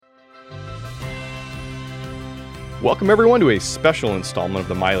Welcome everyone to a special installment of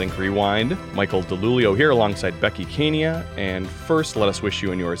the MyLink Rewind. Michael DeLulio here alongside Becky Kania, and first let us wish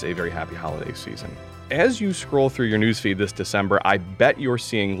you and yours a very happy holiday season. As you scroll through your newsfeed this December, I bet you're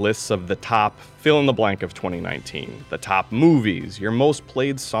seeing lists of the top fill-in-the-blank of 2019. The top movies, your most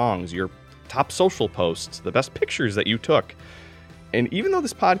played songs, your top social posts, the best pictures that you took. And even though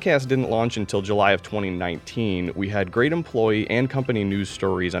this podcast didn't launch until July of 2019, we had great employee and company news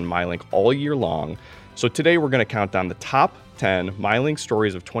stories on MyLink all year long. So today we're going to count down the top 10 MyLink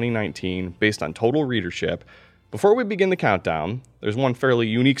stories of 2019 based on total readership. Before we begin the countdown, there's one fairly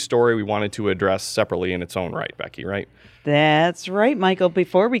unique story we wanted to address separately in its own right, Becky, right? That's right, Michael.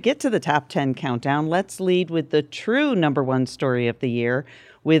 Before we get to the top 10 countdown, let's lead with the true number one story of the year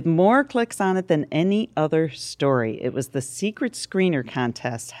with more clicks on it than any other story. It was the Secret Screener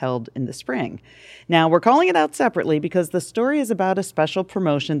contest held in the spring. Now, we're calling it out separately because the story is about a special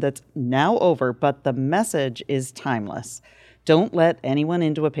promotion that's now over, but the message is timeless. Don't let anyone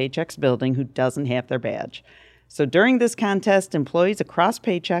into a Paychex building who doesn't have their badge. So during this contest, employees across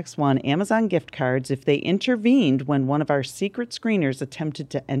Paychex won Amazon gift cards if they intervened when one of our secret screeners attempted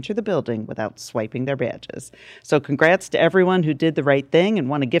to enter the building without swiping their badges. So congrats to everyone who did the right thing and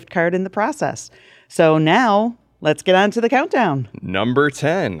won a gift card in the process. So now, let's get on to the countdown. Number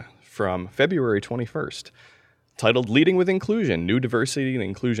 10 from February 21st. Titled Leading with Inclusion, New Diversity and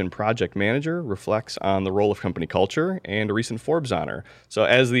Inclusion Project Manager reflects on the role of company culture and a recent Forbes honor. So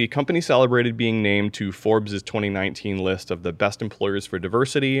as the company celebrated being named to Forbes' 2019 list of the best employers for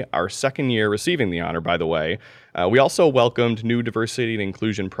diversity, our second year receiving the honor, by the way, we also welcomed new Diversity and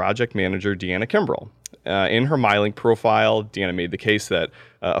Inclusion Project Manager Deanna Kimbrell. In her MyLink profile, Deanna made the case that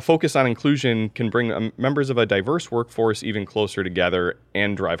a focus on inclusion can bring members of a diverse workforce even closer together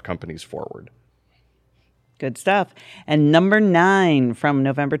and drive companies forward. Good stuff. And number 9 from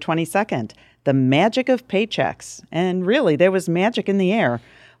November 22nd, The Magic of Paychex. And really, there was magic in the air.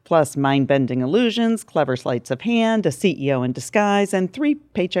 Plus mind-bending illusions, clever sleights of hand, a CEO in disguise, and 3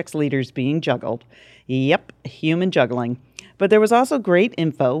 Paychex leaders being juggled. Yep, human juggling. But there was also great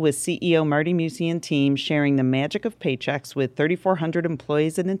info with CEO Marty Musi and team sharing the magic of Paychex with 3,400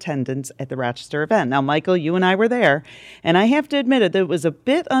 employees in attendance at the Rochester event. Now, Michael, you and I were there, and I have to admit that it was a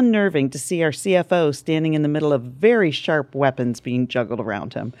bit unnerving to see our CFO standing in the middle of very sharp weapons being juggled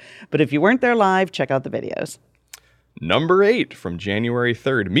around him. But if you weren't there live, check out the videos. Number 8 from January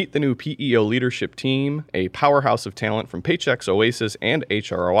 3rd, meet the new PEO leadership team. A powerhouse of talent from Paychex, Oasis, and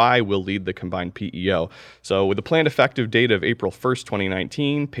HROI will lead the combined PEO. So with the planned effective date of April 1st,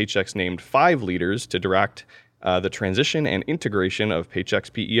 2019, Paychex named 5 leaders to direct the transition and integration of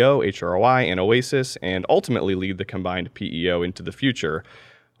Paychex PEO, HROI, and Oasis, and ultimately lead the combined PEO into the future.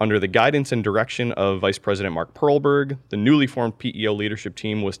 Under the guidance and direction of Vice President Mark Perlberg, the newly formed PEO leadership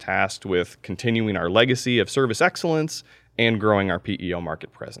team was tasked with continuing our legacy of service excellence and growing our PEO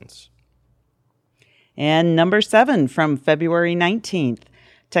market presence. And number 7 from February 19th,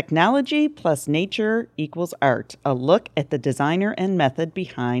 Technology plus Nature equals Art, a look at the designer and method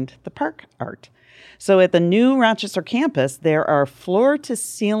behind the park art. So at the new Rochester campus, there are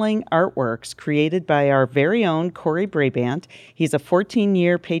floor-to-ceiling artworks created by our very own Corey Brabant. He's a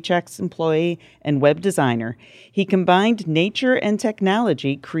 14-year Paychex employee and web designer. He combined nature and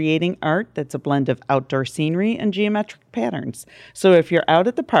technology, creating art that's a blend of outdoor scenery and geometric patterns. So if you're out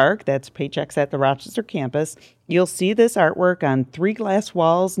at the park, that's Paychex at the Rochester campus, you'll see this artwork on 3 glass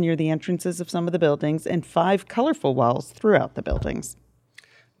walls near the entrances of some of the buildings and 5 colorful walls throughout the buildings.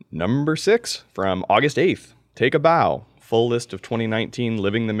 Number 6 from August 8th, Take a Bow. Full list of 2019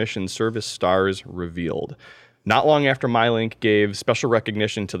 Living the Mission service stars revealed. Not long after MyLink gave special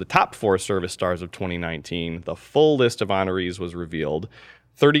recognition to the top 4 service stars of 2019, the full list of honorees was revealed.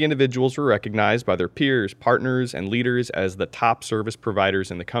 30 individuals were recognized by their peers, partners, and leaders as the top service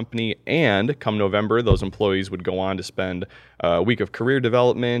providers in the company, and come November, those employees would go on to spend a week of career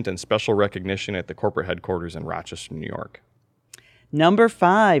development and special recognition at the corporate headquarters in Rochester, New York. Number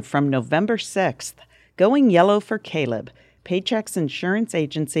 5 from November 6th, Going Yellow for Caleb. Paychex Insurance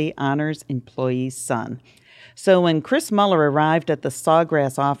Agency honors employee's son. So when Chris Muller arrived at the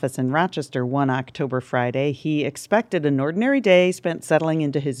Sawgrass office in Rochester one October Friday, he expected an ordinary day spent settling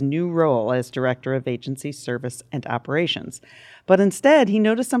into his new role as Director of Agency Service and Operations. But instead, he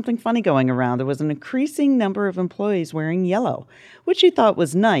noticed something funny going around. There was an increasing number of employees wearing yellow, which he thought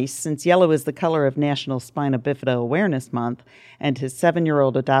was nice since yellow is the color of National Spina Bifida Awareness Month, and his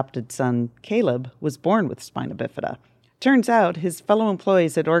 7-year-old adopted son, Caleb, was born with spina bifida. Turns out his fellow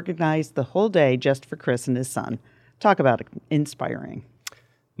employees had organized the whole day just for Chris and his son. Talk about inspiring.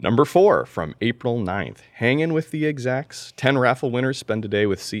 Number 4, from April 9th, hanging with the execs. 10 raffle winners spend a day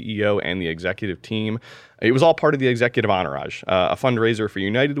with CEO and the executive team. It was all part of the Executive Entourage, a fundraiser for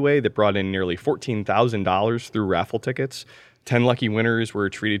United Way that brought in nearly $14,000 through raffle tickets. 10 lucky winners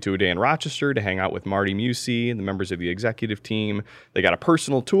were treated to a day in Rochester to hang out with Marty Musi and the members of the executive team. They got a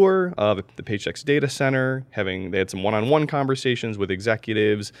personal tour of the Paychex data center. They had some one-on-one conversations with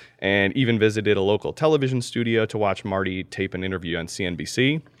executives and even visited a local television studio to watch Marty tape an interview on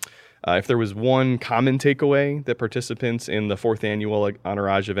CNBC. If there was one common takeaway that participants in the 4th annual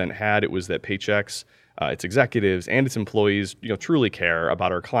Entourage event had, it was that Paychex, its executives, and its employees, truly care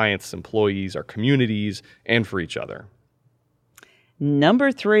about our clients, employees, our communities, and for each other.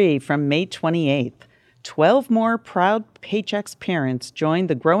 Number 3, from May 28th, 12 more proud Paychex parents joined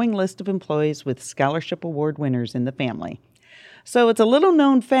the growing list of employees with scholarship award winners in the family. So it's a little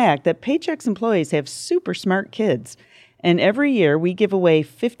known fact that Paychex employees have super smart kids, and every year we give away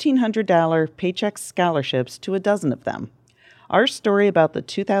 $1,500 Paychex scholarships to a dozen of them. Our story about the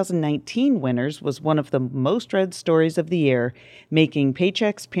 2019 winners was one of the most read stories of the year, making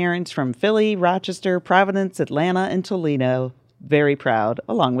Paychex parents from Philly, Rochester, Providence, Atlanta, and Toledo very proud,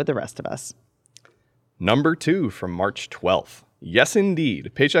 along with the rest of us. Number 2, from March 12th. Yes,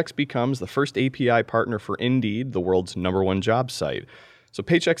 indeed. Paychex becomes the first API partner for Indeed, the world's #1 job site. So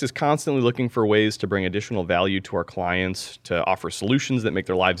Paychex is constantly looking for ways to bring additional value to our clients, to offer solutions that make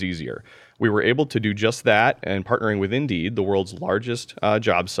their lives easier. We were able to do just that and partnering with Indeed, the world's largest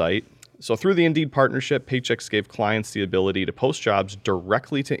job site. So through the Indeed partnership, Paychex gave clients the ability to post jobs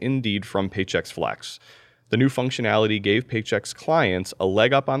directly to Indeed from Paychex Flex. The new functionality gave Paychex clients a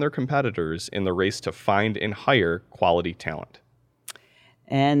leg up on their competitors in the race to find and hire quality talent.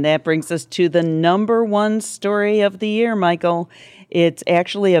 And that brings us to the number 1 story of the year, Michael. It's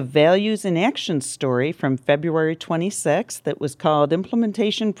actually a values in action story from February 26th that was called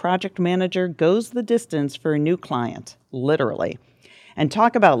Implementation Project Manager Goes the Distance for a New Client, literally. And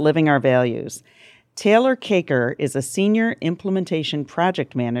talk about living our values. Taylor Caker is a senior implementation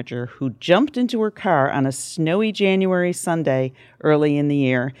project manager who jumped into her car on a snowy January Sunday early in the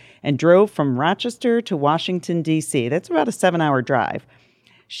year and drove from Rochester to Washington, D.C. That's about a 7-hour drive.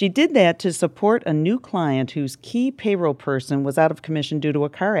 She did that to support a new client whose key payroll person was out of commission due to a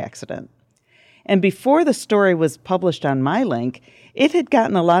car accident. And before the story was published on MyLink, it had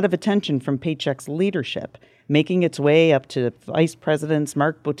gotten a lot of attention from Paychex leadership, making its way up to Vice Presidents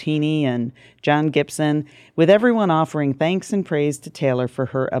Mark Bottini and John Gibson, with everyone offering thanks and praise to Taylor for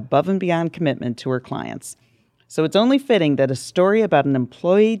her above-and-beyond commitment to her clients. So it's only fitting that a story about an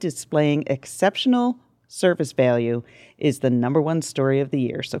employee displaying exceptional service value is the number 1 story of the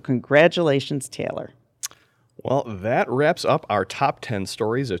year. So congratulations, Taylor. Well, that wraps up our top 10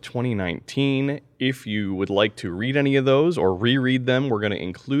 stories of 2019. If you would like to read any of those or reread them, we're going to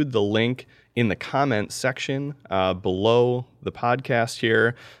include the link in the comment section below the podcast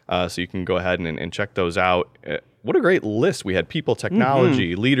here, so you can go ahead and check those out. What a great list. We had people,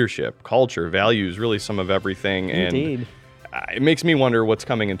 technology, leadership, culture, values, really some of everything. Indeed. And it makes me wonder what's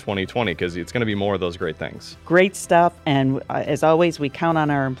coming in 2020, because it's going to be more of those great things. Great stuff. And as always, we count on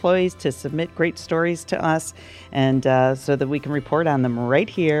our employees to submit great stories to us, and so that we can report on them right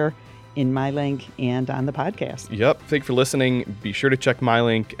here in MyLink and on the podcast. Yep. Thank you for listening. Be sure to check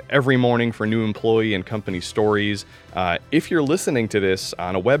MyLink every morning for new employee and company stories. If you're listening to this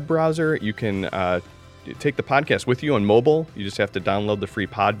on a web browser, you can take the podcast with you on mobile. You just have to download the free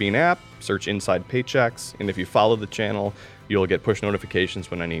Podbean app, search Inside Paychex, and if you follow the channel, you'll get push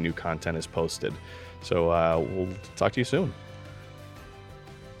notifications when any new content is posted. So we'll talk to you soon.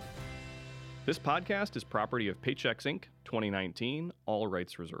 This podcast is property of Paychex Inc. 2019, all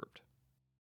rights reserved.